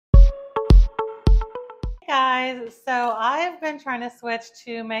Guys, so I've been trying to switch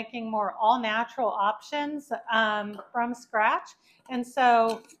to making more all natural options from scratch. And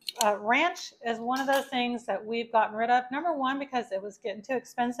so ranch is one of those things that we've gotten rid of. Number one, because it was getting too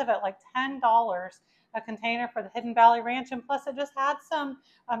expensive at like $10 a container for the Hidden Valley Ranch. And plus, it just had some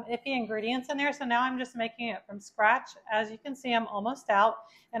iffy ingredients in there. So now I'm just making it from scratch. As you can see, I'm almost out.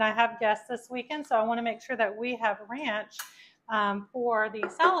 And I have guests this weekend. So I want to make sure that we have ranch for the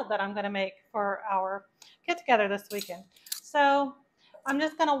salad that I'm going to make for our get together this weekend. So I'm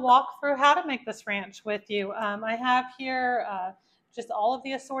just going to walk through how to make this ranch with you. I have here just all of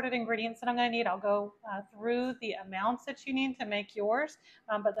the assorted ingredients that I'm going to need. I'll go through the amounts that you need to make yours.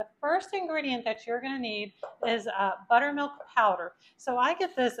 But the first ingredient that you're going to need is buttermilk powder. So I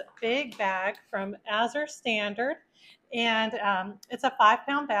get this big bag from Azure Standard, and it's a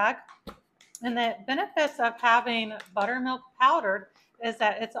 5-pound bag. And the benefits of having buttermilk powdered is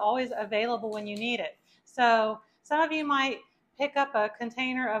that it's always available when you need it. So some of you might pick up a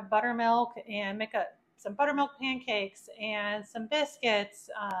container of buttermilk and make some buttermilk pancakes and some biscuits,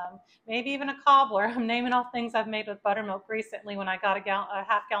 maybe even a cobbler. I'm naming off things I've made with buttermilk recently when I got a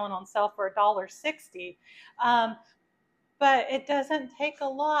half gallon on sale for $1.60. But it doesn't take a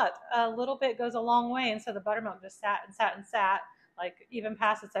lot. A little bit goes a long way. And so the buttermilk just sat and sat and sat, like even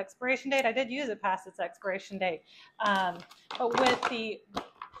past its expiration date. I did use it past its expiration date. But with the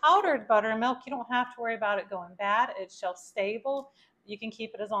powdered buttermilk, you don't have to worry about it going bad. It's shelf stable. You can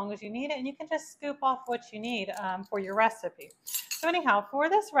keep it as long as you need it, and you can just scoop off what you need for your recipe. So anyhow, for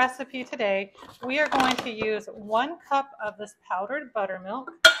this recipe today, we are going to use 1 cup of this powdered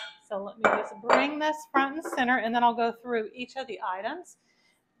buttermilk. So let me just bring this front and center, and then I'll go through each of the items.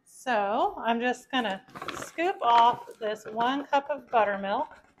 So I'm just going to scoop off this 1 cup of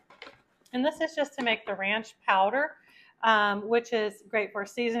buttermilk. And this is just to make the ranch powder, which is great for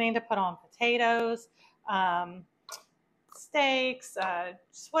seasoning to put on potatoes, steaks,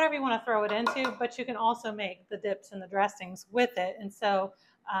 just whatever you want to throw it into. But you can also make the dips and the dressings with it. And so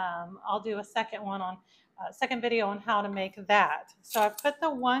I'll do a second video on how to make that. So I've put the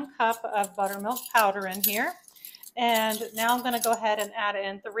 1 cup of buttermilk powder in here. And now I'm going to go ahead and add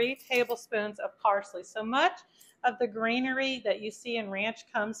in 3 tablespoons of parsley. So much of the greenery that you see in ranch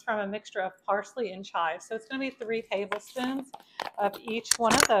comes from a mixture of parsley and chives. So it's going to be 3 tablespoons of each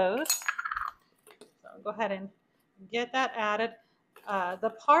one of those. So I'll go ahead and get that added.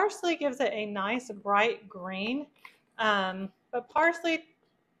 The parsley gives it a nice bright green. But parsley,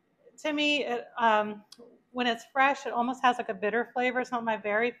 to me, when it's fresh, it almost has like a bitter flavor. It's not my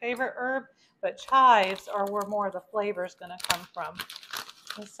very favorite herb, but chives are where more of the flavor is going to come from.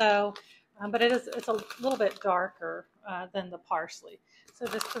 And so, but it's a little bit darker than the parsley. So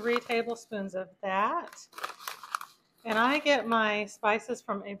just 3 tablespoons of that. And I get my spices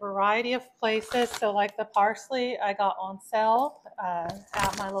from a variety of places. So like the parsley I got on sale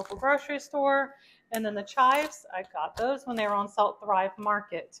at my local grocery store. And then the chives, I got those when they were on Salt Thrive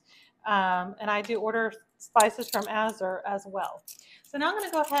Market. And I do order spices from Azure as well. So now I'm going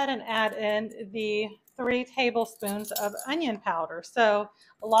to go ahead and add in the 3 tablespoons of onion powder. So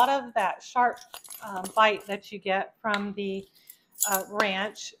a lot of that sharp bite that you get from the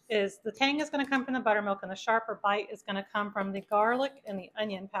ranch is the tang is going to come from the buttermilk, and the sharper bite is going to come from the garlic and the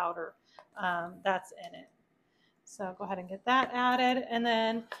onion powder that's in it. So go ahead and get that added. And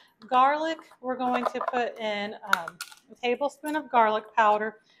then garlic, we're going to put in a tablespoon of garlic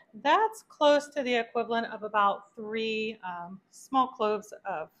powder. That's close to the equivalent of about 3 small cloves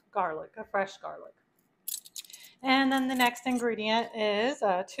of garlic, of fresh garlic. And then the next ingredient is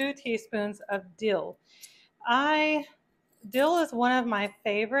 2 teaspoons of dill. Dill is one of my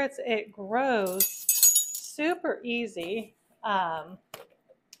favorites. It grows super easy.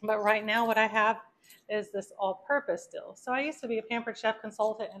 But right now what I have is this all-purpose dill. So I used to be a Pampered Chef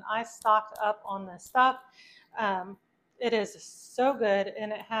consultant, and I stocked up on this stuff. It is so good,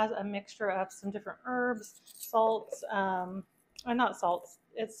 and it has a mixture of some different herbs, salts, or not salts,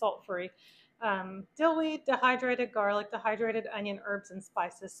 it's salt-free. Dillweed, dehydrated garlic, dehydrated onion, herbs, and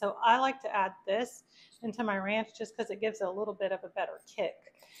spices. So I like to add this into my ranch just because it gives it a little bit of a better kick.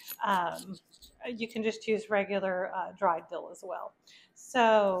 You can just use regular dried dill as well.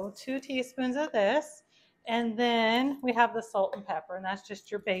 So 2 teaspoons of this. And then we have the salt and pepper, and that's just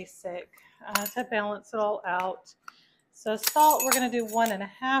your basic to balance it all out. So salt, we're going to do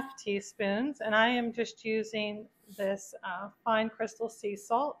 1½ teaspoons, and I am just using this fine crystal sea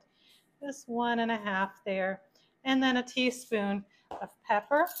salt, just 1½ there, and then a teaspoon of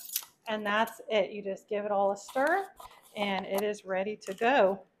pepper, and that's it. You just give it all a stir, and it is ready to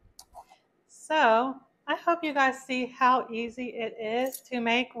go. So I hope you guys see how easy it is to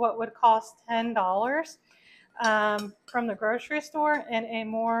make what would cost $10 from the grocery store in a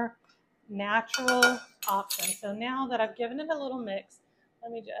more natural option. So now that I've given it a little mix,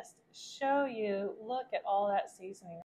 let me just show you, look at all that seasoning